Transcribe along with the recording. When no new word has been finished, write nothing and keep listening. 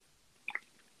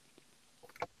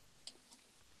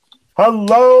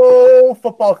Hello,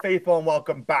 football faithful, and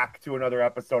welcome back to another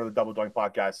episode of the Double Doink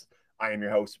Podcast. I am your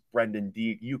host, Brendan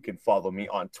D. You can follow me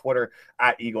on Twitter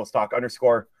at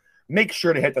EaglesTalk_. Make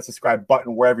sure to hit the subscribe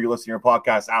button wherever you listen to your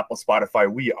podcast, Apple,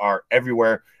 Spotify. We are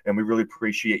everywhere, and we really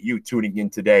appreciate you tuning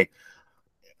in today.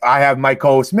 I have my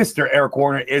co-host, Mr. Eric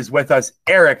Warner, is with us.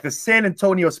 Eric, the San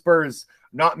Antonio Spurs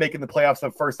not making the playoffs for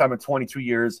the first time in 22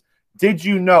 years. Did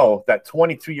you know that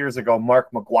 22 years ago,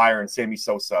 Mark McGwire and Sammy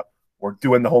Sosa were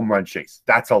doing the home run chase?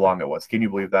 That's how long it was. Can you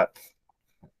believe that?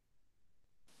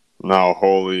 No,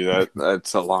 holy,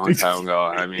 that's a long time ago.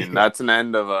 I mean, that's an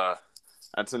end of a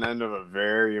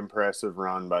very impressive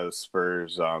run by the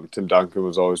Spurs. Tim Duncan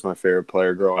was always my favorite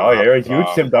player growing up. Oh, yeah, you're a huge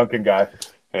Tim Duncan guy.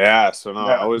 Yeah, so no,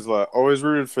 I always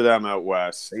rooted for them out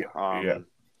west.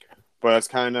 But it's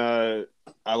kind of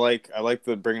I like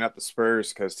the bringing up the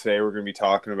Spurs because today we're going to be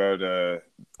talking about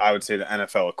I would say the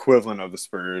NFL equivalent of the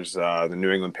Spurs, the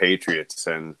New England Patriots,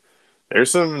 and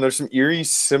there's some eerie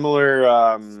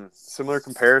similar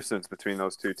comparisons between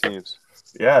those two teams.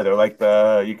 Yeah, they're like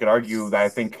you could argue that I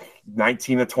think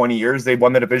 19 to 20 years they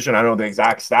won the division. I don't know the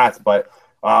exact stats, but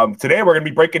today we're going to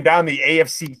be breaking down the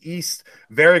AFC East.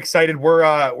 Very excited.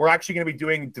 We're actually going to be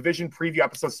doing division preview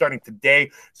episodes starting today.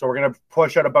 So we're going to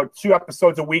push out about 2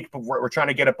 episodes a week, but we're trying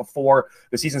to get it before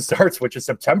the season starts, which is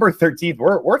September 13th.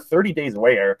 We're 30 days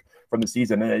away, Eric, from the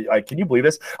season. And can you believe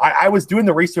this? I was doing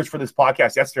the research for this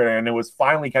podcast yesterday, and it was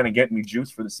finally kind of getting me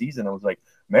juiced for the season. I was like,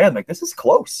 man, like this is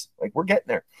close. Like we're getting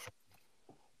there.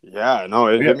 Yeah, no,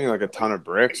 it hit me like a ton of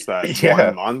bricks that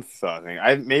 1 month thing.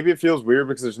 Maybe it feels weird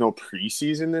because there's no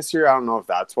preseason this year. I don't know if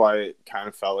that's why it kind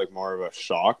of felt like more of a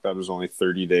shock that it was only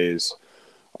 30 days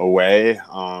away.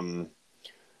 I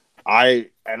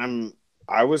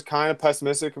was kind of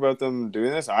pessimistic about them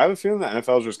doing this. I have a feeling the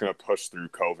NFL is just going to push through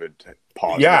COVID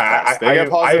positive tests. They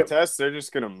get positive tests, they're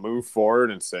just going to move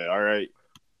forward and say, all right,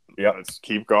 yeah, let's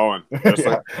keep going.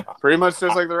 Pretty much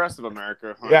just like the rest of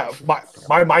America. Yeah,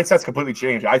 my mindset's completely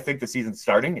changed. I think the season's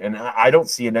starting, and I don't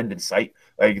see an end in sight.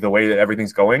 Like the way that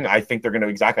everything's going, I think they're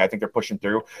going to I think they're pushing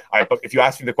through. If you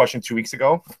asked me the question 2 weeks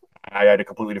ago, I had a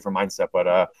completely different mindset. But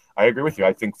I agree with you.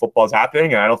 I think football's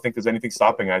happening, and I don't think there's anything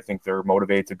stopping. I think they're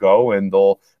motivated to go, and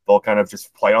they'll kind of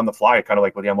just play on the fly, kind of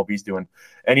like what the MLB's doing.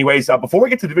 Anyways, before we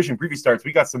get to division preview starts,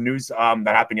 we got some news that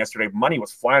happened yesterday. Money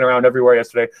was flying around everywhere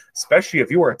yesterday, especially if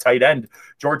you were a tight end.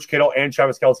 George Kittle and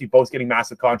Travis Kelce both getting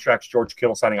massive contracts. George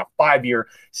Kittle signing a 5-year,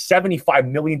 $75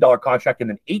 million contract and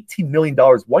then $18 million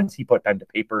once he put pen to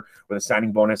paper with a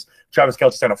signing bonus. Travis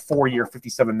Kelce signed a 4-year,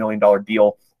 $57 million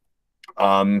deal.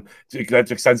 That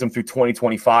extends him through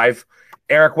 2025.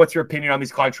 Eric, what's your opinion on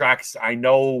these contracts? I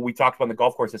know we talked about on the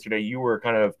golf course yesterday. You were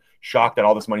kind of shocked that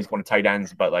all this money's going to tight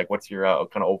ends, but like, what's your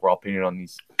kind of overall opinion on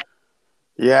these?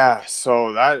 Yeah,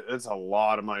 so it's a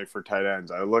lot of money for tight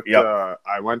ends. I looked.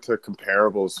 I went to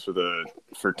comparables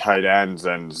for tight ends,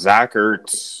 and Zach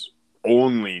Ertz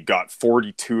only got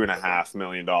 $42.5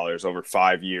 million over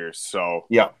 5 years. So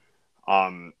yeah,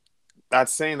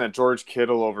 that's saying that George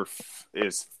Kittle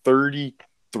is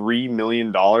 $33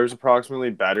 million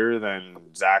approximately better than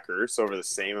Zach Ertz over the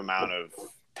same amount of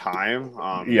time.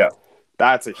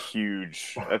 That's a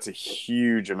huge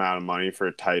amount of money for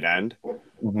a tight end.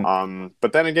 Mm-hmm.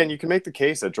 But then again, you can make the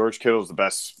case that George Kittle is the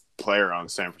best player on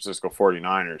San Francisco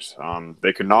 49ers.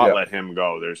 They could not let him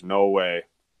go. There's no way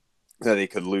that they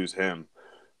could lose him.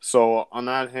 So on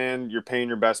that hand, you're paying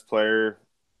your best player.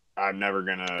 I'm never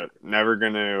gonna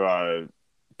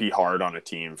be hard on a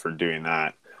team for doing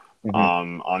that.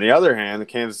 Mm-hmm. On the other hand, the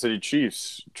Kansas City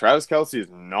Chiefs, Travis Kelce is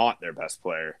not their best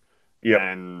player. Yeah,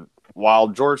 and while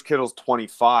George Kittle's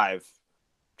 25,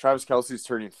 Travis Kelce's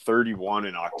turning 31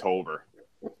 in October.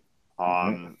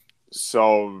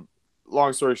 So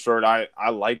long story short, I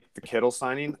like the Kittle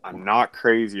signing. I'm not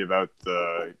crazy about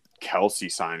the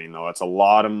Kelce signing though. It's a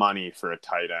lot of money for a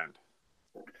tight end.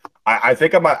 I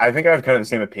think I have kind of the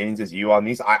same opinions as you on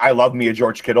these. I love me a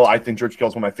George Kittle. I think George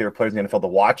Kittle's one of my favorite players in the NFL to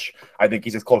watch. I think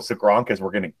he's as close to Gronk as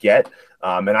we're going to get.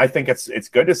 And I think it's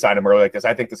good to sign him early like this.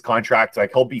 I think this contract,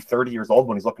 like he'll be 30 years old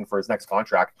when he's looking for his next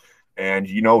contract. And,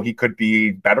 he could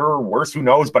be better or worse, who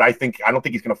knows? But I don't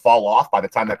think he's going to fall off by the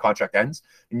time that contract ends.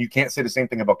 And you can't say the same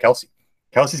thing about Kelce.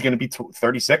 Kelce's going to be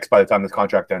 36 by the time this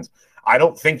contract ends. I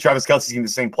don't think Travis Kelce's going to be the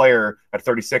same player at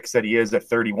 36 that he is at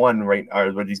 31, right?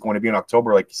 Or that he's going to be in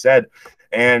October, like you said.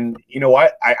 And you know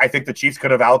what? I think the Chiefs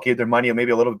could have allocated their money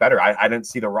maybe a little bit better. I didn't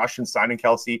see the rush in signing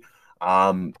Kelce.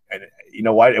 And you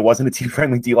know what? It wasn't a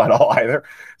team-friendly deal at all either.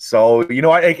 So, you know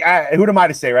what? Who am I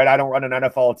to say, right? I don't run an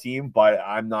NFL team, but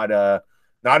I'm not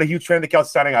a huge fan of the Kelce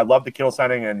signing. I love the Kittle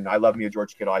signing, and I love me a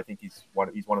George Kittle. I think he's one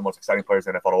of the most exciting players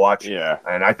in the NFL to watch. Yeah.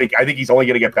 And I think he's only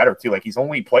going to get better, too. Like, he's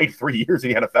only played 3 years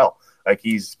in the NFL. Like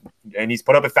he's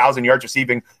put up 1,000 yards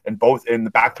receiving in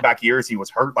the back-to-back years. He was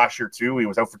hurt last year too. He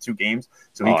was out for 2 games,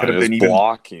 so he could have been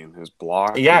his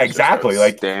blocking. Yeah, exactly.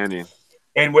 Like standing.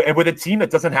 And with a team that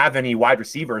doesn't have any wide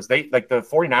receivers, they like the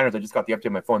 49ers. I just got the update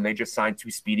on my phone. They just signed 2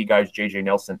 speedy guys, JJ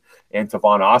Nelson and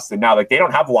Tavon Austin. Now, like they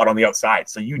don't have a lot on the outside,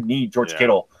 so you need George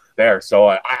Kittle there. So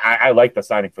I like the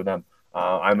signing for them.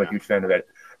 I'm a huge fan of it.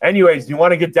 Anyways, do you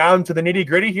want to get down to the nitty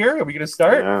gritty here? Are we going to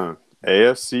start? Yeah.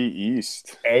 AFC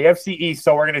East. AFC East.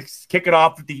 So we're going to kick it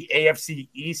off with the AFC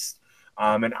East.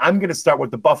 And I'm going to start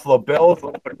with the Buffalo Bills. A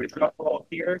little bit of shuffle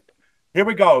here. Here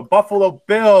we go. Buffalo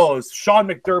Bills. Sean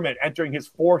McDermott entering his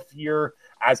 4th year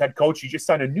as head coach. He just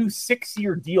signed a new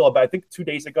 6-year deal about, I think, 2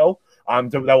 days ago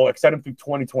that will extend him through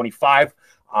 2025.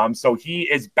 So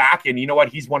he is back. And you know what?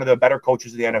 He's one of the better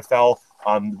coaches of the NFL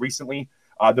recently.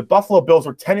 The Buffalo Bills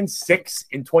were 10-6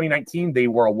 in 2019. They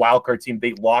were a wild card team.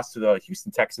 They lost to the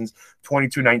Houston Texans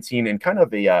 22-19 in kind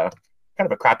of a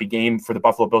crappy game for the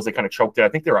Buffalo Bills. They kind of choked it. I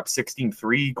think they were up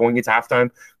 16-3 going into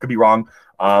halftime. Could be wrong.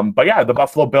 But yeah, the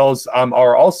Buffalo Bills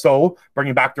are also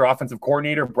bringing back their offensive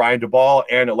coordinator, Brian Daboll,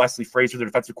 and Leslie Frazier, their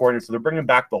defensive coordinator. So they're bringing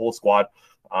back the whole squad.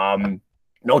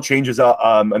 No changes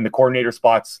in the coordinator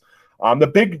spots. The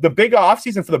big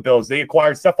offseason for the Bills, they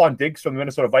acquired Stephon Diggs from the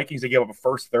Minnesota Vikings. They gave up a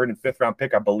 1st, 3rd, and 5th round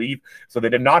pick, I believe. So they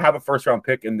did not have a 1st round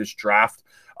pick in this draft.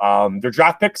 Their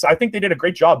draft picks, I think they did a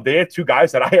great job. They had 2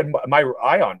 guys that I had my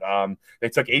eye on. They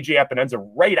took AJ Epinenza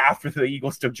right after the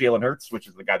Eagles took Jalen Hurts, which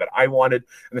is the guy that I wanted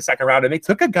in the 2nd round. And they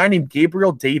took a guy named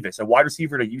Gabriel Davis, a wide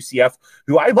receiver to UCF,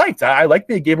 who I liked. I liked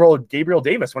the Gabriel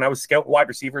Davis when I was scouting wide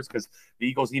receivers because the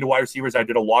Eagles needed wide receivers. I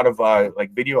did a lot of a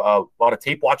lot of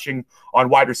tape watching on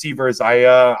wide receivers.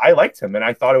 I liked him, and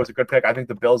I thought it was a good pick. I think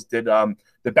the Bills did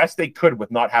the best they could with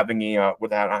not having a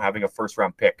 1st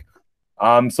round pick.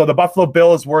 So the Buffalo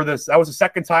Bills that was the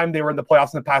 2nd time they were in the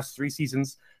playoffs in the past 3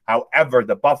 seasons. However,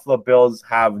 the Buffalo Bills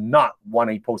have not won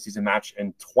a postseason match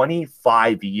in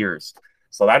 25 years.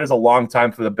 So that is a long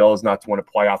time for the Bills not to win a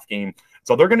playoff game.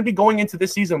 So they're going to be going into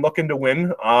this season looking to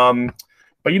win.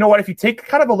 But you know what? If you take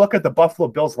kind of a look at the Buffalo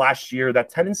Bills last year,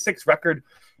 that 10-6 record,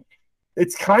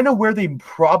 it's kind of where they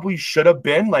probably should have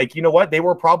been. Like, you know what? They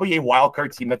were probably a wild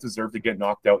card team that deserved to get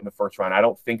knocked out in the 1st round. I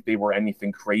don't think they were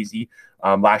anything crazy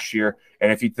last year.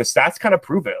 And the stats kind of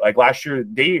prove it. Like last year,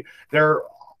 their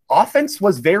offense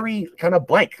was very kind of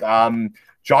blank.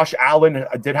 Josh Allen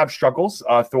did have struggles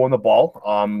throwing the ball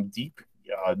deep.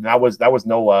 That was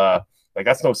no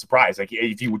that's no surprise. Like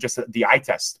if you would just the eye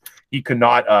test, he could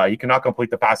not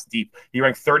complete the pass deep. He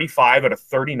ranked 35 out of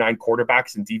 39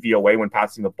 quarterbacks in DVOA when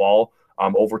passing the ball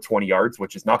over 20 yards,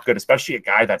 which is not good, especially a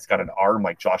guy that's got an arm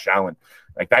like Josh Allen.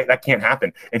 Like that can't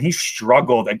happen. And he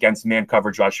struggled against man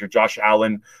coverage last year. Josh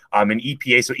Allen in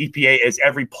EPA. So EPA is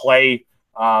every play,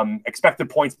 expected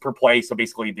points per play. So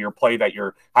basically your play that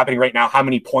you're happening right now, how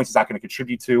many points is that going to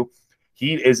contribute to?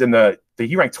 He is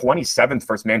he ranked 27th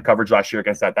versus man coverage last year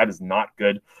against that. That is not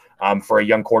good for a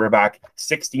young quarterback.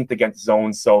 16th against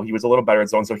zones, so he was a little better at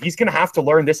zone. So he's going to have to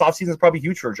learn. This offseason is probably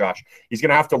huge for Josh. He's going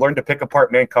to have to learn to pick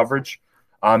apart man coverage.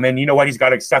 And you know what? He's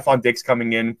got Stephon Diggs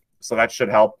coming in, so that should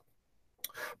help.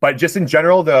 But just in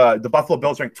general, the Buffalo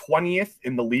Bills ranked 20th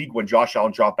in the league when Josh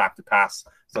Allen dropped back to pass.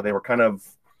 So they were kind of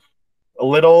a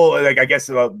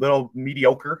little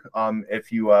mediocre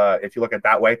if you look at it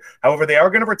that way. However, they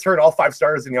are going to return all 5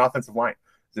 starters in the offensive line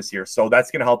this year, so that's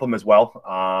going to help him as well.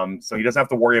 So he doesn't have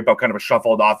to worry about kind of a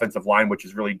shuffled offensive line, which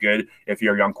is really good if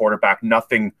you're a young quarterback.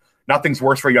 Nothing's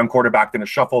worse for a young quarterback than a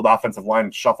shuffled offensive line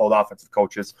and shuffled offensive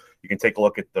coaches. You can take a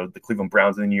look at the Cleveland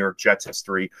Browns and the New York Jets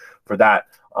history for that.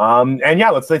 And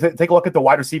yeah, let's take a look at the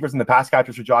wide receivers and the pass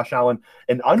catchers for Josh Allen.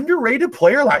 An underrated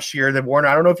player last year that Warner,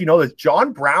 I don't know if you know this,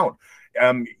 John Brown.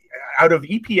 Out of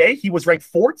EPA, he was ranked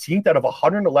 14th out of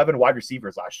 111 wide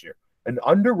receivers last year. An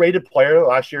underrated player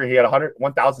last year. He had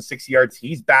 1,060 yards.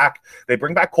 He's back. They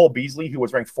bring back Cole Beasley, who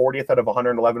was ranked 40th out of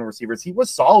 111 receivers. He was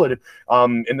solid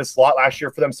in the slot last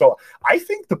year for them. So I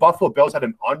think the Buffalo Bills had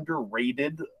an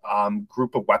underrated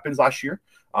group of weapons last year.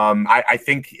 I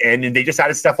think, and they just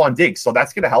added Stephon Diggs, so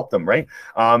that's going to help them, right?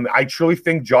 I truly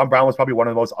think John Brown was probably one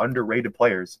of the most underrated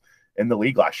players in the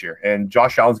league last year, and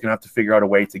Josh Allen's going to have to figure out a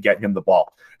way to get him the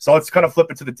ball. So let's kind of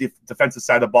flip it to the defensive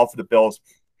side of the ball for the Bills.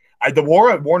 The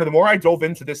more I dove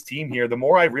into this team here, the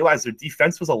more I realized their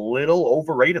defense was a little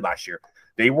overrated last year.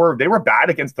 They were bad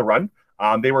against the run.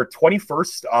 They were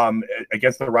 21st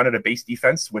against the run at a base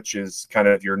defense, which is kind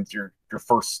of your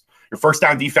first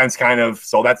down defense kind of.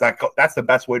 So that's the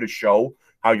best way to show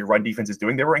how your run defense is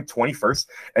doing. They were ranked 21st.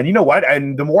 And you know what?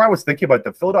 And the more I was thinking about,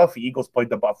 the Philadelphia Eagles played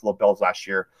the Buffalo Bills last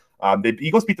year. The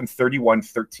Eagles beat them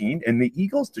 31-13, and the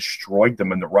Eagles destroyed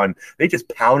them in the run. They just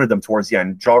pounded them towards the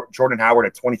end. Jordan Howard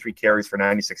had 23 carries for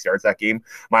 96 yards that game.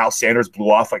 Miles Sanders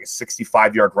blew off like a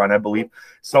 65-yard run, I believe.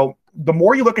 So the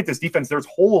more you look at this defense, there's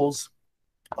holes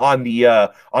on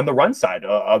the run side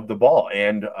of the ball,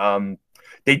 and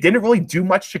they didn't really do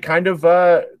much to kind of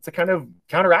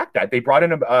counteract that. They brought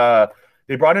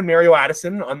in Mario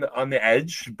Addison on the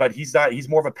edge, but he's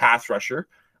more of a pass rusher.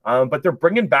 But they're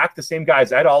bringing back the same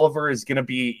guys. Ed Oliver is going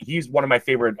to he's one of my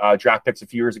favorite draft picks a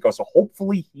few years ago. So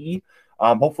hopefully he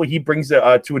brings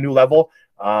it to a new level.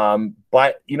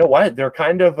 But you know what? They're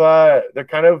kind of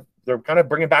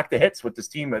bringing back the hits with this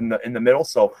team in the middle.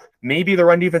 So maybe the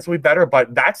run defense will be better,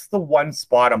 but that's the one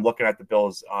spot I'm looking at the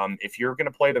Bills. If you're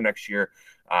going to play them next year,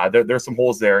 there's some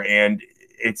holes there, and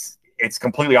it's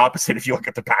completely opposite if you look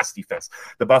at the pass defense.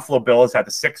 The Buffalo Bills had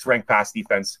the 6th ranked pass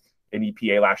defense in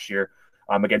EPA last year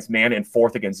against man and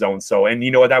 4th against zone. So, and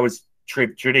you know what, that was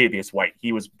Tre'Davious White.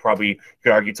 He was probably, you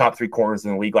could argue, top 3 corners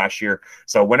in the league last year.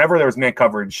 So whenever there was man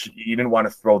coverage, you didn't want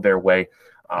to throw their way.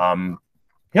 Yeah,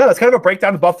 that's kind of a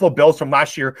breakdown of the Buffalo Bills from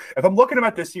last year. If I'm looking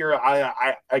at this year,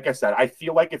 I like I said, I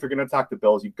feel like if you're going to attack the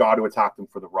Bills, you've got to attack them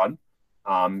for the run.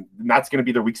 And that's going to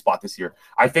be their weak spot this year.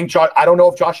 I think I don't know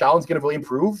if Josh Allen's going to really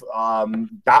improve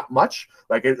that much.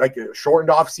 Like a shortened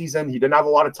off season, he didn't have a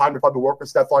lot of time to probably work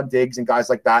with Stephon Diggs and guys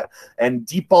like that. And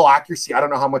deep ball accuracy, I don't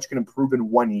know how much can improve in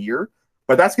 1 year,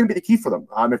 but that's going to be the key for them.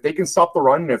 If they can stop the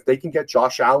run, if they can get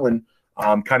Josh Allen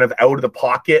kind of out of the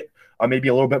pocket, maybe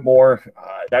a little bit more.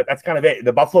 That's kind of it.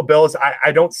 The Buffalo Bills,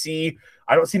 I don't see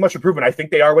much improvement. I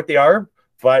think they are what they are,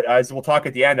 but as we'll talk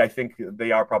at the end, I think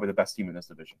they are probably the best team in this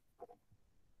division.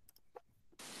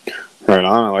 Right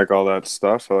on. I like all that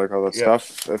stuff.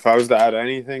 Stuff. If I was to add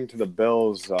anything to the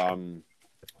Bills,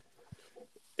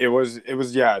 it was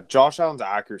Josh Allen's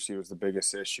accuracy was the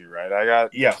biggest issue, right? I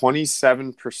got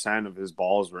 27% of his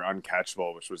balls were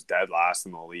uncatchable, which was dead last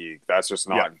in the league. That's just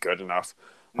not good enough.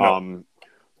 No.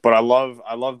 But I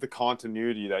love the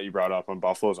continuity that you brought up on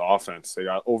Buffalo's offense. They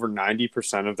got over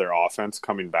 90% of their offense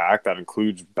coming back. That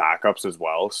includes backups as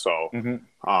well. So,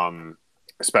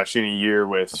 especially in a year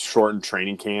with shortened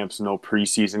training camps, no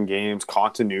preseason games,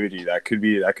 continuity, that could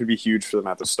be huge for them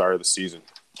at the start of the season.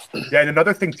 Yeah, and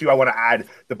another thing, too, I want to add,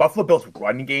 the Buffalo Bills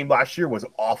running game last year was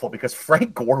awful because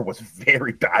Frank Gore was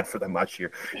very bad for them last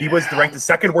year. He was ranked the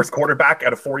 2nd worst quarterback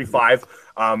out of 45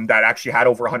 that actually had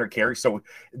over 100 carries. So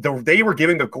they were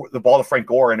giving the ball to Frank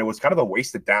Gore, and it was kind of a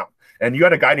wasted down. And you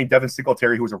had a guy named Devin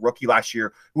Singletary who was a rookie last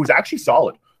year who was actually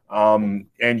solid.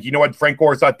 And you know what? Frank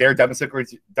Gore is not there. Devin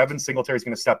Singletary is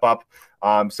going to step up.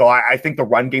 So I think the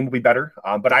run game will be better.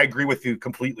 But I agree with you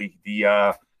completely.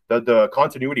 The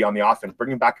continuity on the offense,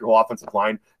 bringing back your whole offensive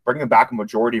line, bringing back a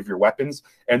majority of your weapons,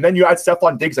 and then you add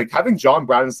Stephon Diggs. Like having John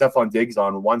Brown and Stephon Diggs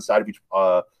on one side of each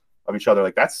other,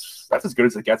 like that's as good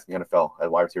as it gets in the NFL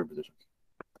at wide receiver position.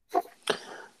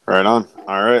 Right on.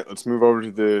 All right, let's move over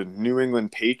to the New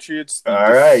England Patriots.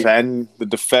 The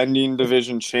defending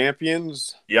division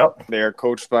champions. Yep. They are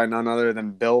coached by none other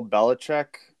than Bill Belichick.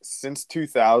 Since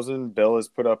 2000, Bill has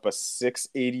put up a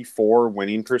 .684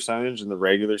 winning percentage in the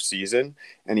regular season,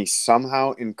 and he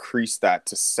somehow increased that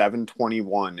to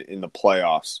 .721 in the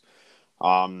playoffs.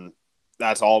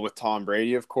 That's all with Tom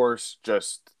Brady, of course.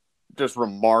 Just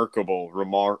remarkable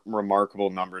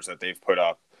numbers that they've put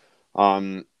up.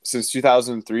 Since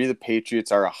 2003, the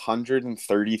Patriots are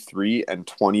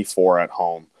 133-24 at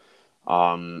home.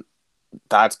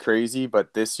 That's crazy,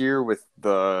 but this year with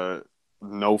the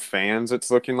no fans,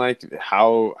 it's looking like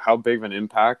how big of an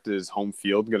impact is home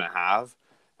field going to have?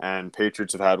 And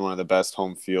Patriots have had one of the best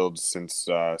home fields since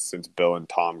Bill and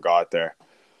Tom got there.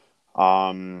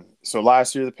 So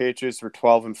last year the Patriots were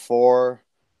 12-4.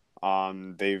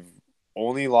 They've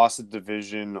only lost the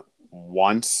division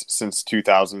once since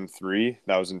 2003.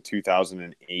 That was in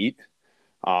 2008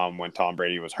 when Tom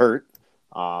Brady was hurt.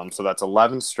 So that's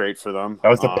 11 straight for them. That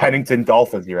was the Pennington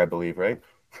Dolphins year, I believe, right?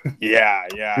 Yeah.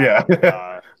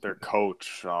 Their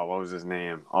coach, what was his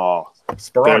name? Oh,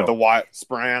 Sperano, the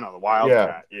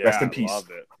Wildcat. Yeah, rest in peace.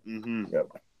 Loved it. Mm-hmm. Yep.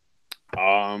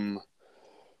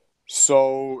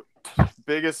 So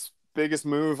biggest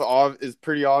move is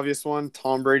pretty obvious one.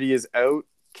 Tom Brady is out.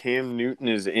 Cam Newton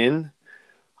is in.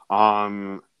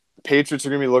 Patriots are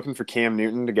going to be looking for Cam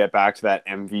Newton to get back to that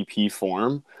MVP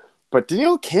form. But did you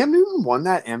know Cam Newton won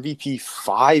that MVP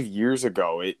 5 years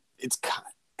ago?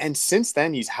 And since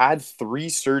then, he's had 3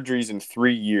 surgeries in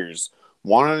 3 years.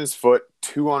 1 on his foot,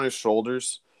 2 on his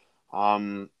shoulders.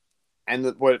 And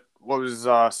what what was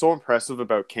so impressive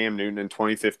about Cam Newton in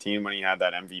 2015 when he had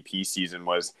that MVP season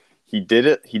was he did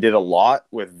it. He did a lot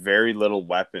with very little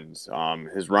weapons.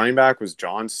 His running back was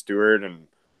John Stewart and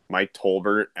Mike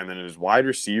Tolbert, and then his wide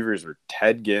receivers were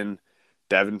Ted Ginn,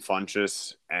 Devin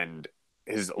Funchess, and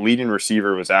his leading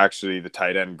receiver was actually the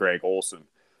tight end Greg Olson.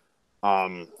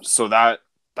 So that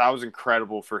was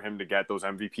incredible for him to get those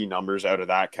MVP numbers out of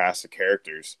that cast of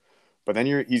characters. But then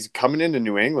he's coming into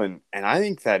New England, and I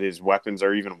think that his weapons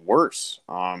are even worse.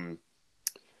 On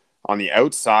the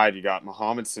outside, you got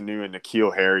Mohamed Sanu and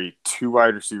N'Keal Harry, two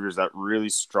wide receivers that really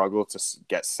struggle to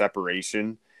get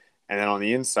separation. And then on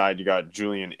the inside, you got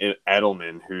Julian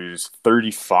Edelman, who's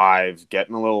 35,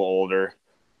 getting a little older.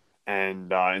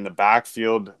 And in the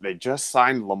backfield, they just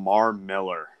signed Lamar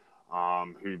Miller,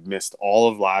 who missed all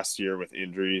of last year with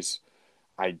injuries.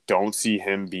 I don't see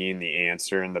him being the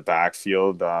answer in the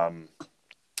backfield.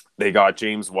 They got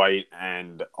James White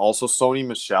and also Sony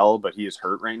Michel, but he is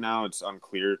hurt right now. It's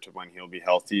unclear to when he'll be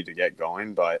healthy to get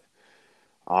going. But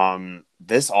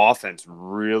this offense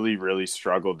really, really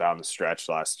struggled down the stretch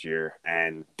last year,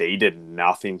 and they did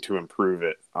nothing to improve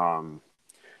it. I'm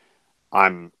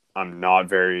not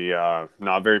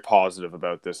very positive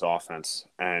about this offense.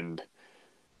 And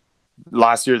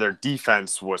last year, their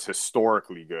defense was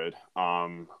historically good,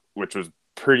 which was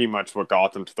pretty much what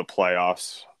got them to the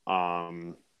playoffs.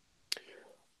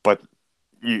 But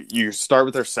you start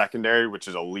with their secondary, which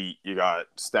is elite. You got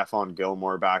Stephon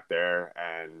Gilmore back there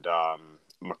and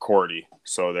McCourty.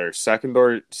 So their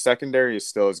secondary is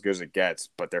still as good as it gets,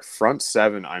 but their front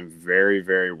seven, I'm very,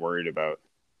 very worried about.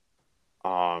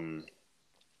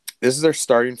 This is their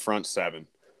starting front seven: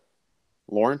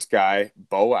 Lawrence Guy,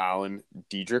 Bo Allen,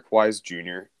 Dedrick Wise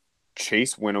Jr.,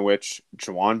 Chase Winovich,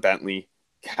 Juwan Bentley,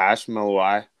 Cash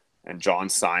Malloy, and John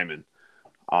Simon.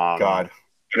 God.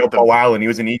 I know Bo Allen, he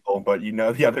was an Eagle, but you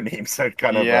know the other names are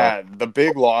kind of the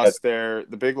big loss there.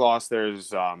 The big loss there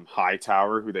is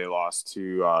Hightower, who they lost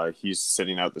to. He's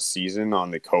sitting out the season on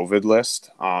the COVID list.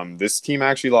 This team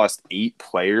actually lost 8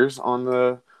 players on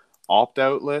the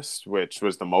opt-out list, which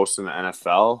was the most in the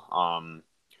NFL.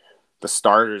 The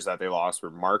starters that they lost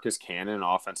were Marcus Cannon,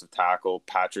 offensive tackle,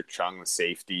 Patrick Chung, the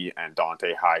safety, and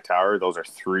Dante Hightower. Those are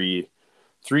three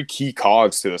key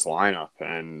cogs to this lineup,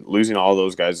 and losing all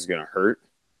those guys is going to hurt.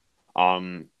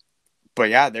 But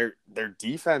yeah, their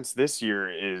defense this year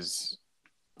it's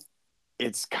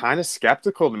kind of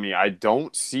skeptical to me. I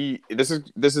don't see this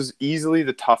is easily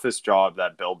the toughest job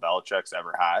that Bill Belichick's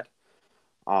ever had.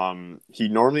 He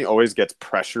normally always gets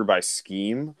pressure by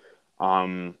scheme.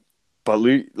 But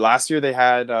last year they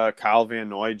had Kyle Van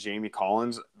Noy, Jamie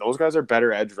Collins. Those guys are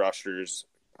better edge rushers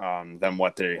than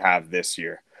what they have this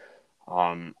year.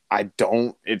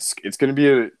 It's going to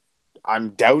be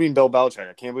I'm doubting Bill Belichick.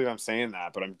 I can't believe I'm saying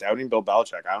that, but I'm doubting Bill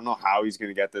Belichick. I don't know how he's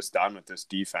going to get this done with this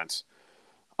defense.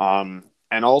 And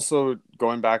also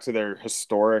going back to their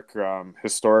historic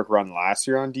run last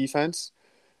year on defense.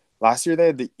 Last year they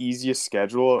had the easiest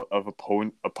schedule of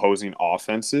opposing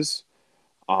offenses.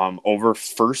 Over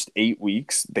first 8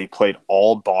 weeks, they played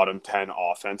all bottom 10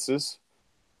 offenses.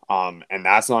 And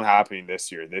that's not happening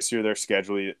this year. This year, their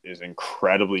schedule is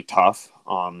incredibly tough.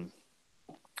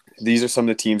 These are some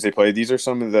of the teams they play. These are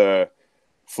some of the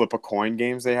flip a coin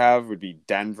games they have would be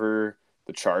Denver,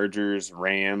 the Chargers,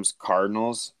 Rams,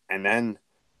 Cardinals. And then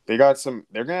they're going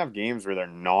to have games where they're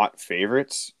not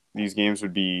favorites. These games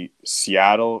would be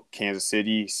Seattle, Kansas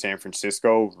City, San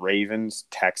Francisco, Ravens,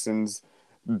 Texans,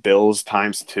 Bills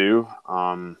times 2.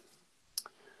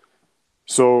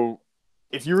 So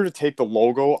if you were to take the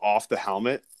logo off the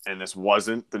helmet and this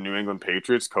wasn't the New England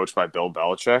Patriots coached by Bill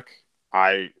Belichick,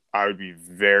 I would be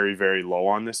very, very low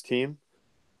on this team.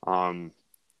 But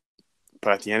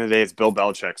at the end of the day, it's Bill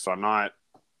Belichick, so I'm not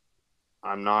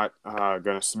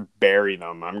gonna bury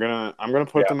them. I'm gonna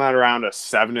put them at around a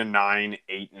 7-9,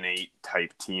 8-8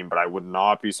 type team, but I would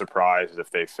not be surprised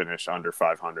if they finish under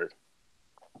 500.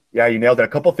 Yeah, you nailed it. A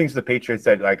couple of things the Patriots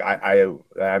said, like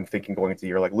I'm thinking going into the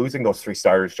year, like losing those 3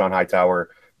 starters, John Hightower,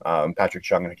 Patrick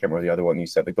Chung, and I can't remember the other one you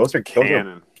said. Like those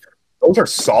are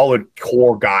solid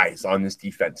core guys on this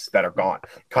defense that are gone.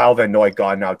 Kyle Van Noy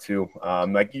gone now too.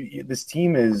 This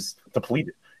team is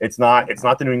depleted. It's not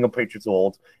the New England Patriots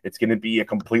old. It's going to be a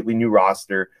completely new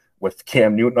roster with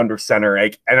Cam Newton under center.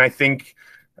 And I think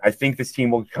this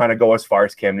team will kind of go as far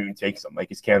as Cam Newton takes them. Like,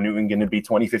 is Cam Newton going to be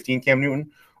 2015 Cam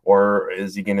Newton, or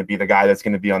is he going to be the guy that's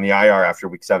going to be on the IR after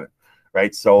week 7?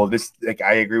 Right. So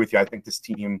I agree with you. I think this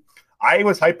team, I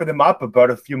was hyping them up about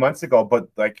a few months ago, but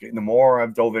like the more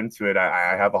I've dove into it,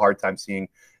 I have a hard time seeing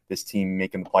this team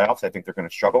making the playoffs. I think they're going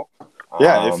to struggle.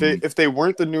 Yeah, if they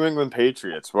weren't the New England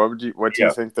Patriots, what do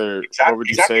you think what would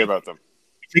you say about them?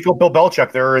 Take out Bill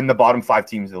Belichick. They're in the bottom 5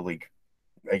 teams of the league.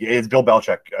 Like, it's Bill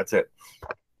Belichick. That's it.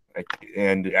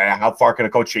 And how far can a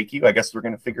coach shake you? I guess we're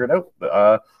going to figure it out.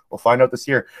 We'll find out this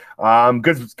year.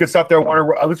 Good stuff there,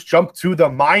 Warner. Let's jump to the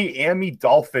Miami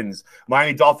Dolphins.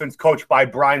 Miami Dolphins, coached by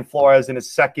Brian Flores in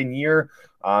his second year,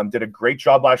 did a great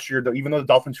job last year. Even though the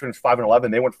Dolphins finished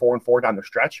 5-11, they went 4-4 down the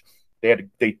stretch.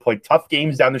 They played tough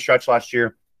games down the stretch last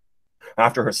year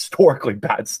after a historically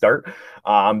bad start.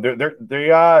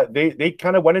 They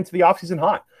kind of went into the offseason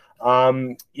hot.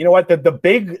 You know what?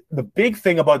 The big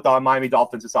thing about the Miami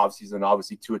Dolphins this offseason,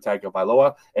 obviously, Tua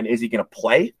Tagovailoa, and is he going to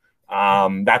play?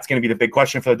 That's going to be the big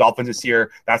question for the Dolphins this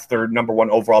year. That's their number 1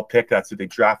 overall pick. That's who they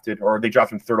drafted, or they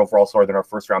drafted him 3rd overall, sorry, than our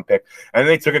first round pick. And then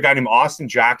they took a guy named Austin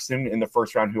Jackson in the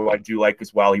first round, who I do like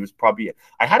as well. He was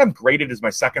I had him graded as my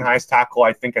second highest tackle.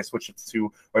 I think I switched it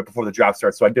to right before the draft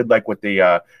starts. So I did like what they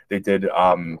did.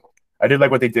 I did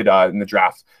like what they did in the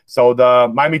draft. So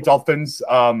the Miami Dolphins.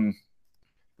 Going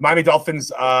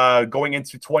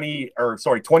into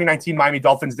 2019 Miami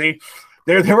Dolphins, they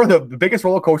were the biggest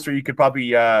roller coaster you could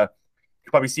probably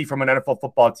see from an NFL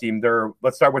football team.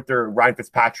 Let's start with their Ryan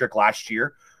Fitzpatrick last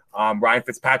year. Ryan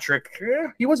Fitzpatrick,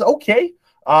 he was okay. He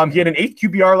had an 8th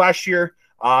QBR last year,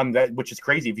 which is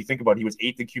crazy if you think about it. He was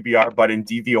 8th in QBR, but in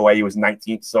DVOA he was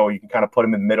 19th, so you can kind of put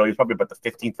him in the middle. He was probably about the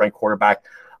 15th ranked quarterback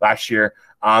last year.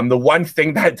 The one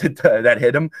thing that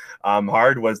hit him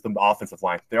hard was the offensive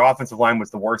line. Their offensive line was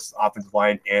the worst offensive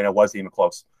line, and it wasn't even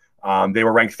close. They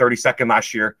were ranked 32nd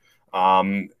last year.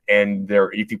 And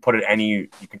if you put it you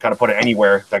can kind of put it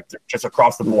anywhere, like just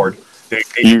across the board. They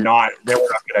were not good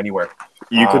anywhere.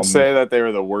 You could say that they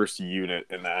were the worst unit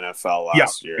in the NFL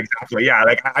last year. Exactly. Yeah,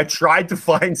 like I tried to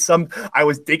find I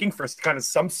was digging for kind of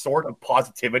some sort of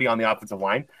positivity on the offensive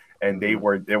line, and there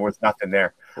was nothing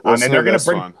there. And they're going to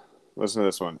bring. Listen to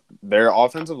this one. Their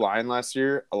offensive line last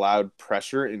year allowed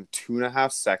pressure in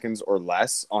 2.5 seconds or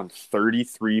less on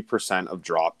 33% of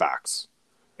dropbacks.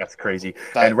 That's crazy.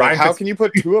 And Ryan, how can you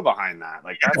put Tua behind that?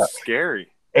 Like, that's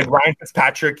scary. And Ryan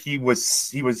Fitzpatrick, he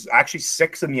was actually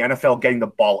 6th in the NFL getting the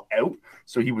ball out.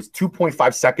 So he was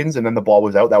 2.5 seconds, and then the ball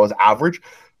was out. That was average.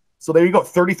 So there you go.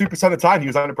 33% of the time he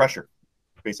was under pressure,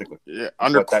 basically. Yeah,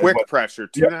 under quick pressure.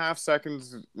 2.5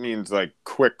 seconds means like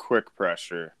quick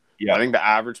pressure. Yeah, I think the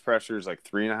average pressure is like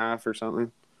 3.5 or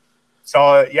something.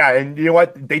 So, yeah, and you know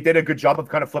what? They did a good job of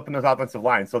kind of flipping this offensive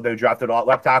line. So they drafted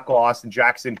left tackle Austin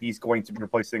Jackson. He's going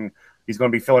to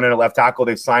be filling in at left tackle.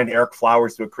 They've signed Eric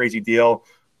Flowers to a crazy deal.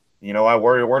 You know what?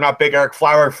 We're not big Eric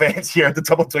Flower fans here at the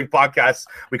Double Twink Podcast.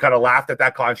 We kind of laughed at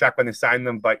that contract when they signed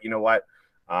them, but you know what?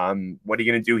 What are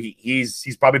you going to do?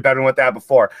 He's probably better than what they had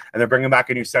before. And they're bringing back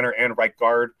a new center and right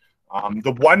guard.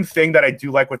 The one thing that I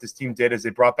do like what this team did is they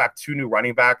brought back 2 new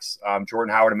running backs,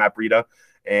 Jordan Howard and Matt Breida.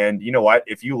 And you know what?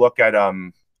 If you look at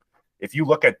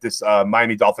this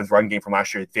Miami Dolphins run game from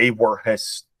last year, they were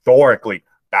historically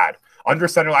bad. Under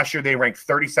center last year, they ranked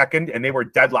 32nd, and they were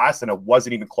dead last, and it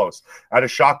wasn't even close. Out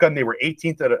of shotgun, they were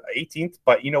 18th.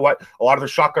 But you know what? A lot of the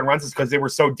shotgun runs is because they were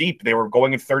so deep. They were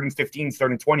going in 3rd and 15s,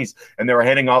 3rd and 20s, and they were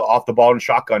hitting off the ball in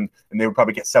shotgun, and they would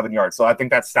probably get 7 yards. So I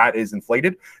think that stat is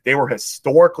inflated. They were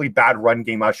historically bad run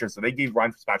game last year, so they gave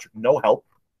Ryan Fitzpatrick no help.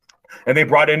 And they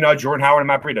brought in Jordan Howard and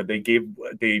Matt Breida.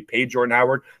 They paid Jordan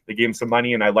Howard. They gave him some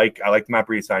money, and I like the Matt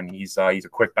Breida sign. He's a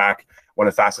quick back, one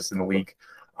of the fastest in the league.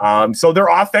 So their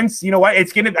offense, you know what?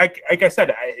 It's gonna like I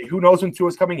said, who knows when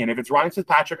Tua's coming in? If it's Ryan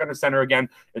Fitzpatrick under center again,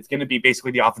 it's gonna be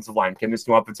basically the offensive line. Can this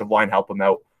new offensive line help him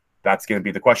out? That's going to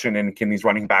be the question. And can these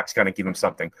running backs kind of give him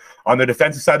something? On the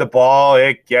defensive side of the ball,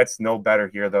 it gets no better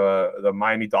here. The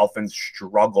Miami Dolphins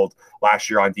struggled last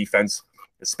year on defense,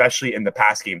 especially in the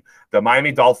pass game. The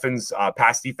Miami Dolphins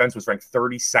pass defense was ranked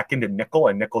 32nd in nickel,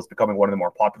 and nickel is becoming one of the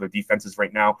more popular defenses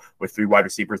right now with 3 wide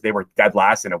receivers. They were dead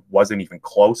last, and it wasn't even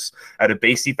close. At a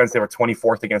base defense, they were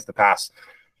 24th against the pass.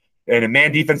 And in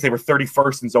man defense, they were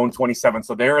 31st in zone 27.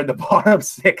 So they're in the bottom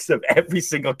 6 of every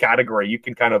single category. You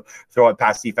can kind of throw at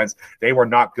pass defense. They were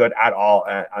not good at all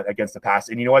against the pass.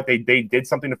 And you know what? They did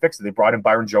something to fix it. They brought in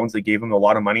Byron Jones. They gave him a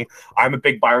lot of money. I'm a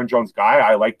big Byron Jones guy.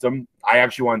 I liked him. I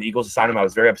actually wanted the Eagles to sign him. I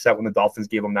was very upset when the Dolphins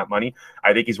gave him that money.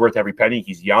 I think he's worth every penny.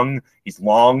 He's young. He's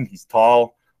long. He's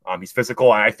tall. He's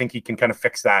physical. And I think he can kind of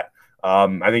fix that.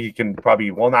 I think he can probably,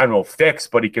 well, I don't know, fix,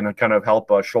 but he can kind of help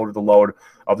shoulder the load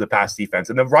of the pass defense.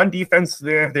 And the run defense,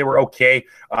 they were okay.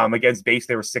 Against base,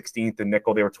 they were 16th, and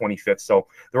nickel, they were 25th. So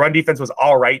the run defense was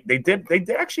all right. They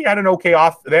actually had an okay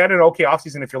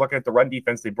offseason. If you're looking at the run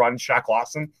defense, they brought in Shaq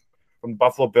Lawson from the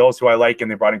Buffalo Bills, who I like,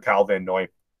 and they brought in Kyle Van Noy,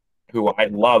 who I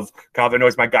love. Kyle Van Noy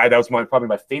is my guy. That was probably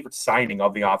my favorite signing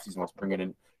of the offseason, was bringing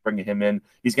in bringing him in.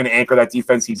 He's going to anchor that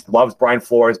defense. He loves Brian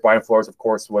Flores. Brian Flores, of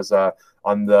course, was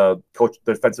on the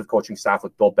defensive coaching staff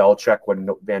with Bill Belichick when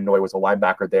Van Noy was a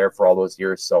linebacker there for all those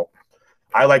years. So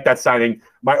I like that signing.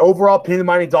 My overall opinion of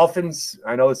the Miami Dolphins,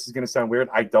 I know this is going to sound weird.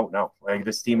 I don't know. Like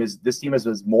this team is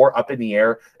as more up in the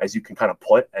air as you can kind of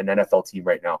put an NFL team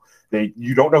right now.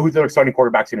 You don't know who their starting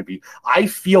quarterback's going to be. I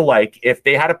feel like if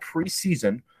they had a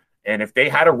preseason and if they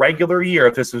had a regular year,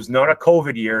 if this was not a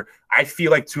COVID year, I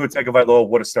feel like Tua Tagovailoa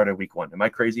would have started week 1. Am I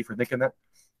crazy for thinking that?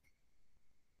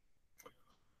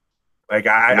 Like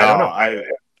I don't know.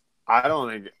 I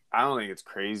don't think it's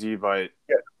crazy, but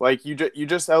like you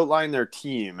just outlined their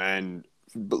team, and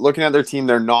looking at their team,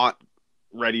 they're not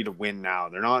ready to win now.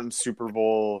 They're not in Super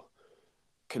Bowl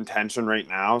contention right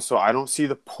now, so I don't see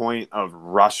the point of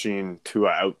rushing Tua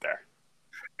out there.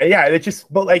 Yeah, it's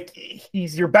just, but like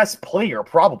he's your best player,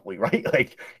 probably, right?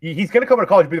 Like he's going to come out of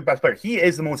college and be the best player. He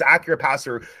is the most accurate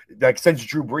passer like since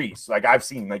Drew Brees. Like I've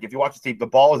seen, like if you watch the tape, the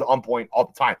ball is on point all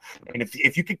the time. And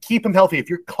if you could keep him healthy, if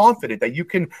you're confident that you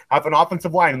can have an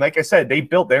offensive line, and like I said,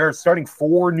 they're starting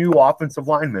 4 new offensive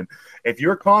linemen. If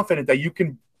you're confident that you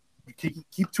can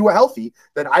keep Tua healthy,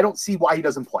 then I don't see why he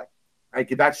doesn't play. Like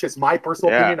that's just my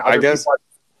personal opinion.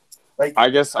 I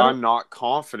guess I'm not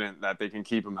confident that they can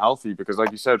keep him healthy because, like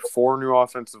you said, 4 new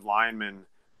offensive linemen,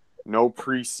 no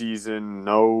preseason,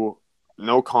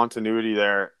 no continuity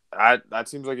there. That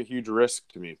seems like a huge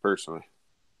risk to me personally.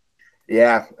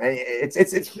 Yeah, it's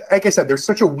like I said, there's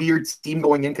such a weird team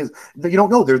going in because you don't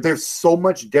know. There's so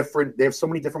much different. They have so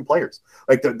many different players.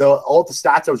 Like all the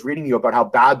stats I was reading you about how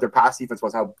bad their pass defense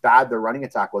was, how bad their running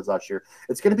attack was last year.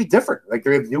 It's going to be different. Like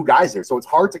they have new guys there, so it's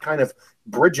hard to kind of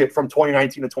bridge it from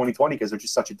 2019 to 2020 because they're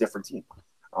just such a different team.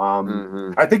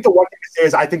 I think the one thing to say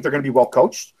is I think they're going to be well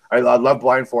coached. I love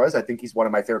Brian Flores. I think he's one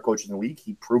of my favorite coaches in the league.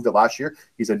 He proved it last year.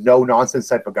 He's a no nonsense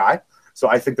type of guy. So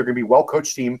I think they're going to be a well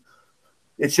coached team.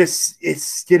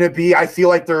 It's going to be, I feel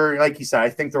like they're, like you said, I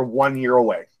think they're 1 year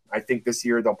away. I think this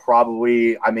year they'll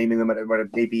probably, I'm aiming them at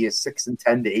maybe a 6-10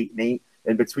 to 8-8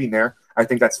 in between there. I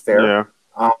think that's fair.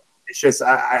 Yeah. It's just,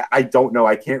 I don't know.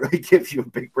 I can't really give you a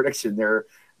big prediction there.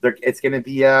 It's going to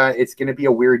be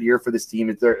a weird year for this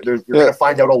team. You're going to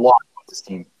find out a lot about this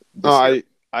team. I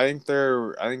think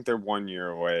they're 1 year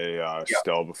away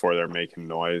still before they're making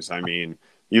noise. I mean,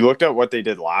 you looked at what they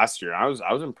did last year. I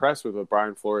was impressed with what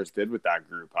Brian Flores did with that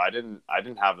group. I didn't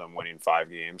have them winning 5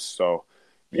 games. So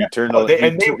he proved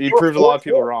a lot of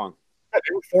people wrong. Yeah,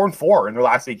 they were 4-4 in their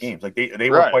last 8 games. Like they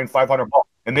were playing 500 ball,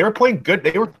 and they were playing good.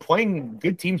 They were playing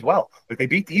good teams well. Like they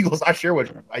beat the Eagles last year,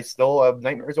 which I still have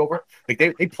nightmares over. Like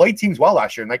they played teams well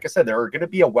last year, and like I said, they're going to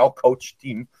be a well coached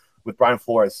team with Brian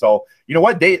Flores. So you know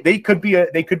what, they could be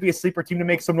a sleeper team to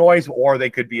make some noise, or they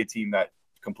could be a team that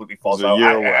completely falls out.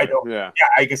 I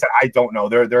guess I don't know.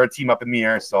 They're a team up in the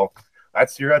air. So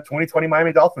that's your 2020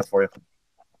 Miami Dolphins for you.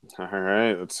 All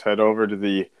right, let's head over to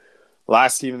the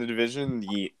last team in the division,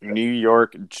 the New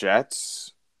York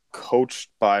Jets,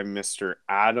 coached by Mr.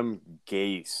 Adam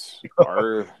Gase.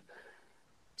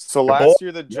 So last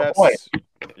year the Jets,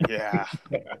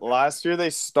 last year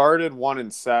they started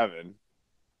 1-7,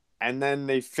 and then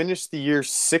they finished the year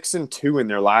 6-2 in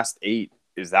their last 8.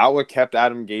 Is that what kept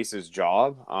Adam Gase's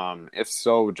job? If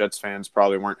so, Jets fans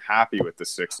probably weren't happy with the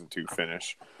 6-2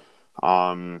 finish.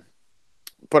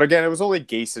 But again, it was only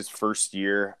Gase's first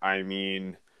year. I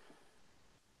mean,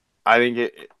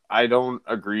 I don't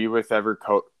agree with ever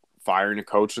firing a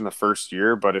coach in the first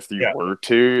year, but if you were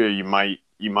to, you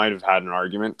might have had an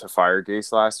argument to fire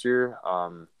Gase last year.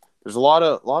 There's a lot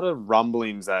of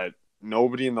rumblings that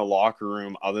nobody in the locker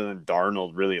room other than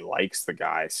Darnold really likes the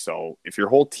guy. So if your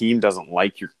whole team doesn't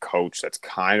like your coach, that's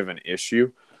kind of an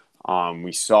issue.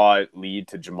 We saw it lead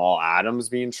to Jamal Adams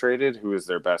being traded, who is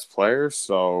their best player.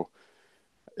 So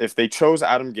if they chose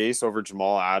Adam Gase over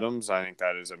Jamal Adams, I think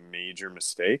that is a major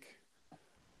mistake.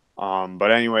 But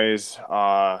anyways,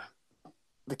 the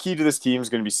key to this team is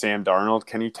going to be Sam Darnold.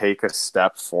 Can he take a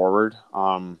step forward?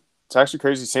 It's actually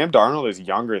crazy. Sam Darnold is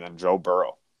younger than Joe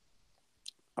Burrow.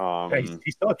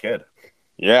 He's still a kid.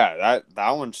 Yeah,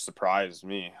 that one surprised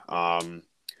me. And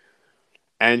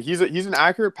he's an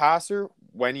accurate passer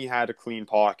when he had a clean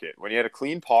pocket. When he had a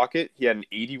clean pocket, he had an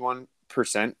 81%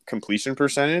 completion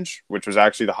percentage, which was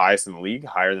actually the highest in the league,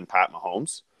 higher than Pat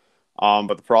Mahomes.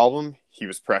 But the problem, he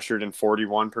was pressured in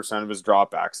 41% of his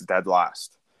dropbacks, dead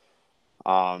last.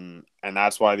 And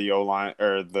that's why the O-line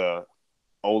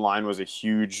was a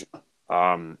huge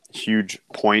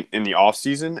point in the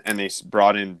offseason, and they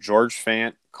brought in George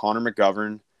Fant, Connor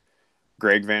McGovern,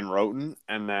 Greg Van Roten,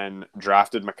 and then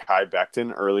drafted Mekhi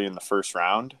Becton early in the first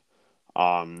round.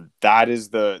 That's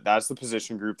the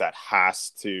position group that has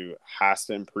to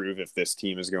improve if this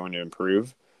team is going to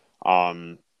improve.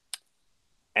 Um,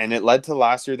 and it led to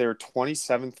last year they were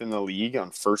 27th in the league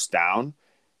on first down.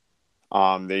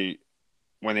 They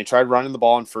When they tried running the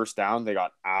ball on first down, they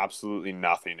got absolutely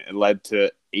nothing. It led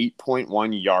to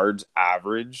 8.1 yards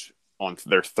average on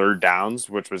their third downs,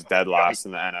 which was dead last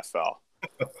in the NFL.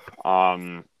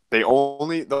 The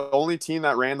only team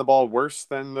that ran the ball worse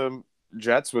than the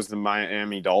Jets was the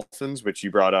Miami Dolphins, which you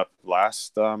brought up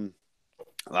last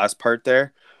part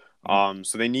there.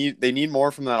 So they need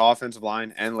more from that offensive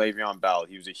line and Le'Veon Bell.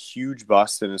 He was a huge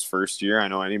bust in his first year. I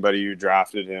know anybody who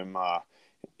drafted him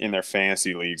in their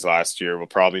fantasy leagues last year will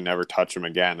probably never touch him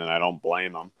again, and I don't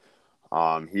blame them.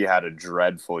 He had a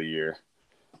dreadful year.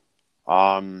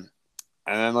 And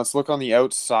then let's look on the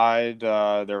outside.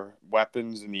 Their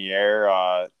weapons in the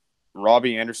air.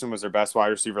 Robbie Anderson was their best wide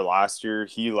receiver last year.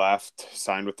 He left,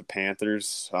 signed with the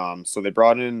Panthers. So they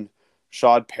brought in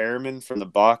Shad Perriman from the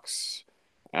Bucks,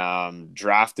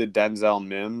 drafted Denzel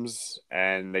Mims,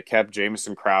 and they kept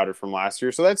Jamison Crowder from last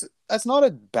year. So that's not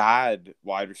a bad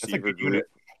wide receiver group. Unit.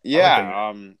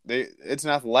 Yeah, it's an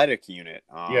athletic unit.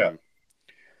 Yeah.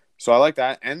 So I like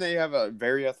that, and they have a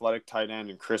very athletic tight end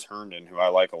in Chris Herndon, who I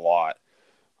like a lot.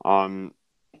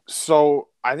 So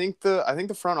I think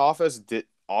the front office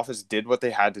did what they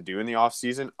had to do in the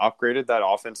offseason, upgraded that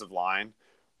offensive line,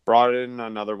 brought in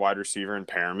another wide receiver in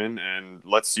Perriman, and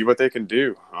let's see what they can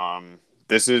do.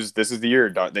 This is the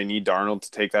year they need Darnold to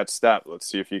take that step. Let's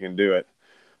see if he can do it.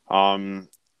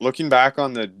 Looking at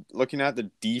the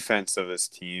defense of this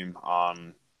team,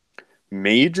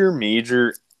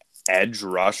 major edge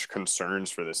rush concerns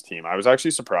for this team. I was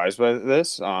actually surprised by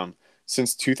this.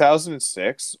 Since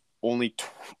 2006, only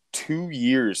 2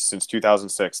 years since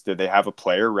 2006 did they have a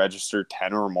player register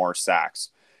 10 or more sacks.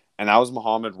 And that was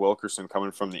Muhammad Wilkerson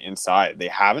coming from the inside. They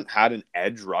haven't had an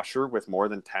edge rusher with more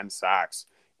than 10 sacks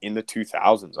in the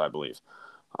 2000s, I believe.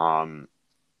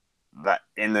 That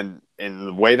in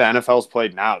the way the NFL's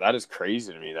played now, that is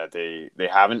crazy to me that they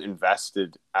haven't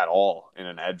invested at all in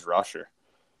an edge rusher.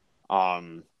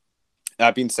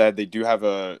 That being said, they do have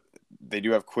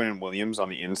Quinnen Williams on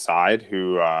the inside,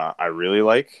 who I really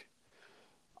like.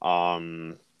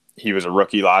 He was a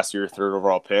rookie last year, third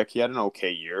overall pick. He had an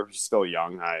okay year. He's still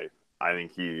young. I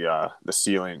think the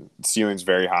ceiling's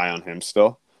very high on him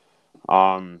still.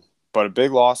 But a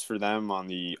big loss for them on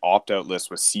the opt-out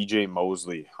list was C.J.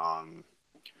 Mosley.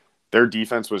 Their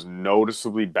defense was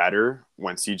noticeably better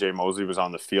when C.J. Mosley was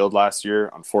on the field last year.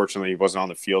 Unfortunately, he wasn't on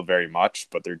the field very much,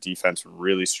 but their defense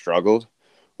really struggled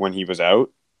when he was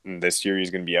out. And this year, he's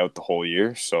going to be out the whole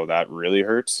year, so that really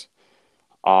hurts.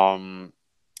 And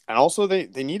also, they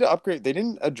need to upgrade. They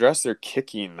didn't address their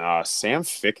kicking. Sam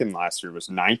Ficken last year was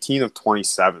 19 of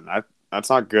 27. That's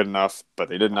not good enough, but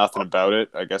they did nothing about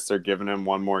it. I guess they're giving him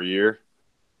one more year.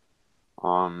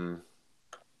 And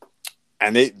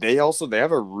they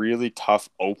have a really tough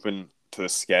open to the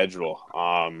schedule.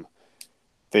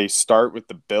 They start with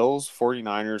the Bills,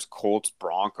 49ers, Colts,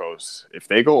 Broncos. If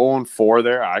they go 0-4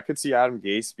 there, I could see Adam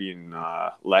Gase being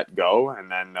let go, and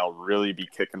then they'll really be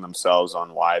kicking themselves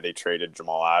on why they traded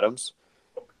Jamal Adams.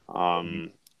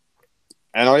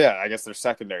 And I guess their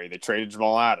secondary. They traded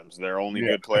Jamal Adams, their only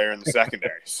good player in the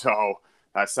secondary. So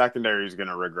that secondary is going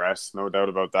to regress, no doubt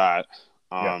about that.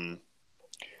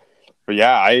 But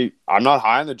I'm not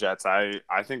high on the Jets. I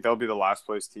think they'll be the last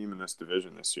place team in this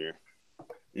division this year.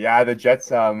 Yeah, the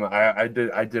Jets. I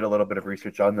did a little bit of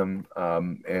research on them,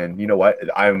 and you know what?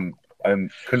 I'm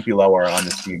couldn't be lower on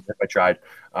this team if I tried.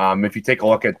 If you take a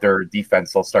look at their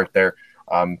defense, I'll start there.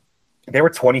 They were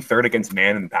 23rd against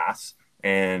man in the pass,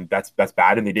 and that's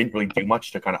bad. And they didn't really do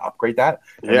much to kind of upgrade that.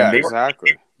 And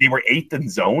exactly. They were 8th in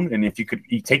zone, and if you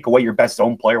take away your best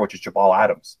zone player, which is Jamal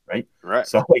Adams, right? Right.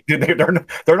 So they're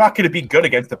not going to be good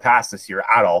against the pass this year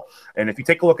at all. And if you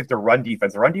take a look at their run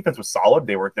defense was solid.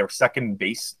 They were their second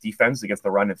base defense against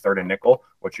the run and third and nickel,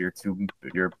 which are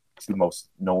your two most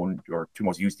known or two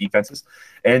most used defenses.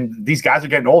 And these guys are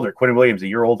getting older. Quinnen Williams a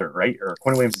year older, right? Or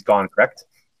Quinnen Williams is gone, correct?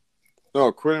 No,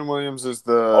 Quinnen Williams is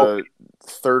the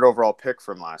third overall pick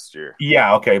from last year.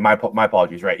 Yeah, okay. My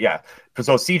apologies. Right, yeah.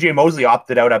 So C.J. Mosley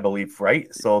opted out, I believe, right?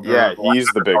 So he's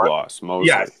the big loss. Mosley.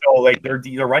 Yeah, so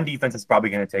their run defense is probably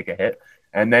going to take a hit.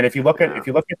 And then if you look at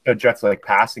the Jets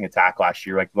passing attack last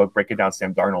year, breaking down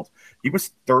Sam Darnold, he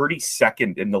was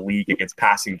 32nd in the league against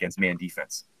passing against man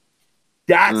defense.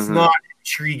 That's not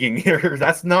intriguing here.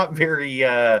 That's not very.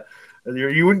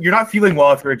 You're not feeling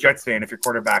well if you're a Jets fan, if your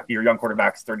young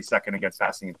quarterback's 32nd against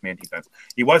passing against man defense.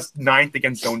 He was 9th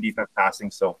against zone defense passing,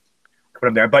 so put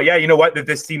him there. But yeah, you know what?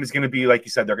 This team is going to be, like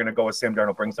you said, they're going to go as Sam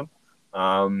Darnold brings them.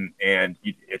 and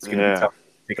it's going to be tough.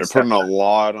 They're putting a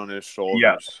lot on his shoulders.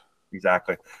 Yeah,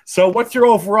 exactly. So, what's your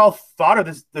overall thought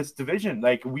of this division?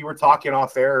 Like, we were talking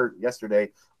off air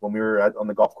yesterday when we were on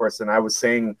the golf course, and I was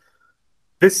saying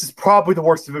this is probably the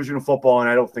worst division of football, and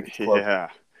I don't think it's close.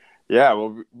 Yeah.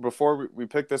 Well, before we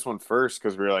picked this one first,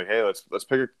 because we were like, hey, let's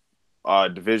pick a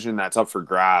division that's up for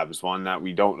grabs, one that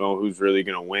we don't know who's really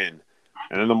going to win.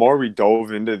 And then the more we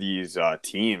dove into these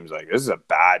teams, like, this is a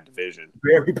bad division.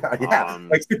 Very bad, yeah.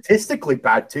 Like, statistically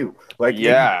bad, too. Like, the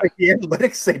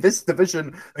analytics say this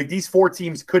division, like, these 4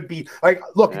 teams could be, like,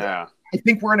 look, I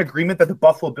think we're in agreement that the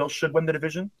Buffalo Bills should win the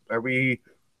division. Are we?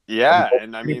 Yeah,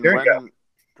 and I mean, the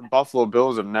Buffalo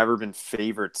Bills have never been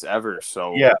favorites ever,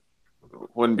 so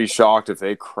wouldn't be shocked if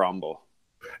they crumble.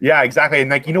 Yeah, exactly. And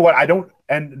like, you know what?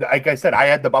 And like I said, I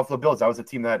had the Buffalo Bills. That was the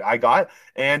team that I got.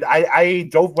 And I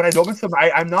dove into them.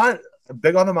 I'm not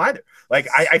big on them either. Like,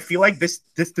 I feel like this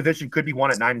division could be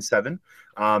won at 9-7.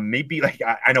 Maybe, like,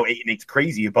 I know 8-8's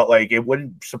crazy, but like, it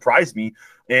wouldn't surprise me.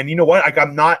 And you know what? Like,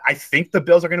 I think the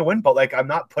Bills are going to win, but like, I'm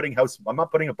not putting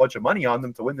a bunch of money on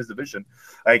them to win this division.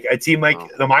 Like, a team like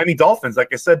the Miami Dolphins, like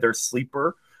I said, they're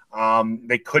sleeper.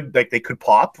 They could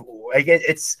pop. Like,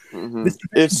 it's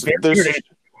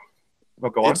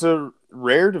a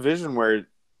rare division where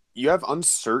you have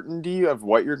uncertainty of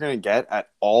what you're going to get at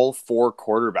all 4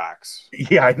 quarterbacks.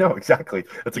 Yeah, I know, exactly.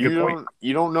 That's a good point.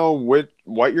 You don't know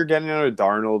what you're getting out of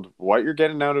Darnold, what you're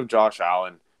getting out of Josh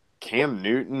Allen, Cam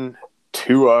Newton,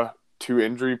 Tua, 2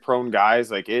 injury-prone guys.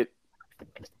 Like,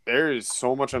 there is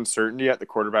so much uncertainty at the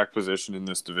quarterback position in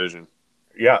this division.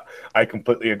 Yeah, I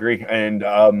completely agree, and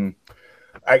I'm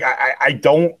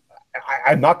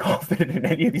not confident in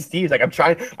any of these teams. Like, I'm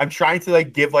trying to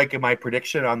like give like my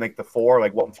prediction on like the 4,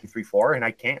 like 1, 2, 3, 4, and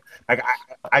I can't. Like,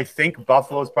 I think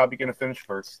Buffalo is probably going to finish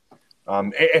first.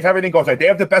 If everything goes right, they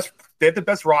have the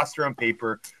best roster on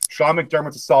paper. Sean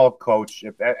McDermott's a solid coach.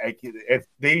 If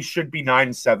they should be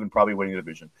 9-7, probably winning the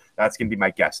division. That's going to be my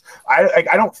guess. I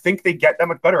don't think they get that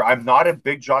much better. I'm not a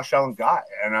big Josh Allen guy,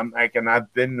 and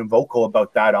I've been vocal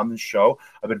about that on the show.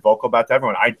 I've been vocal about that to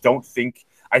everyone.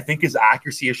 I think his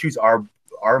accuracy issues are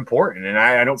important, and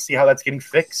I don't see how that's getting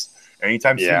fixed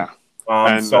anytime soon.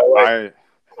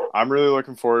 I'm really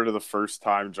looking forward to the first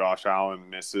time Josh Allen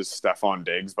misses Stephon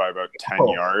Diggs by about 10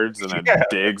 yards, and then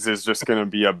Diggs is just going to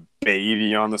be a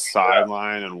baby on the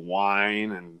sideline and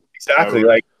whine and exactly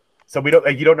like. So we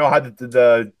don't you don't know how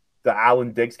the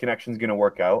Allen Diggs connection is going to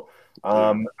work out.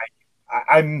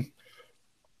 I'm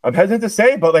hesitant to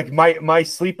say, but like my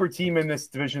sleeper team in this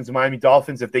division is the Miami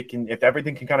Dolphins. If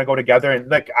everything can kind of go together, and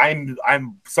like I'm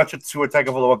such a Tua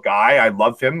Tagovailoa guy. I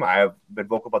love him. I have been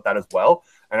vocal about that as well.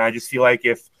 And I just feel like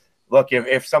if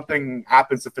something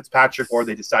happens to Fitzpatrick or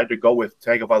they decide to go with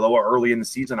Tagovailoa early in the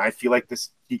season, I feel like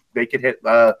they could hit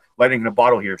lightning in a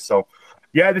bottle here. So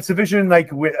yeah, this division,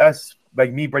 like with us,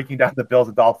 like me breaking down the Bills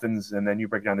and Dolphins, and then you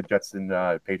break down the Jets and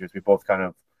Patriots, we both kind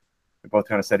of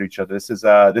said to each other,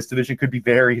 this division could be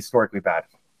very historically bad.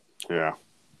 Yeah.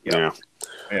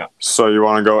 So you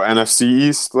want to go NFC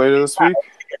East later this week?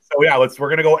 So yeah, we're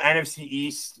gonna go NFC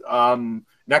East.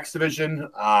 Next division.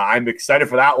 I'm excited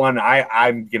for that one.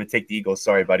 I'm gonna take the Eagles.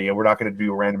 Sorry, buddy. We're not gonna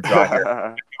do a random draw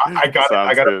here. I got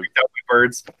to break down my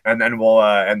birds, and then we'll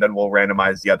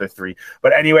randomize the other 3.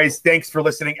 But anyways, thanks for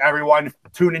listening, everyone.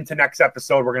 Tune into next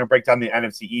episode. We're gonna break down the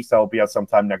NFC East. That will be out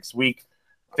sometime next week.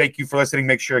 Thank you for listening.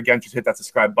 Make sure, again, just hit that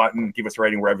subscribe button. Give us a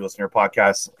rating wherever you listen to your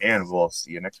podcasts, and we'll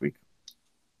see you next week.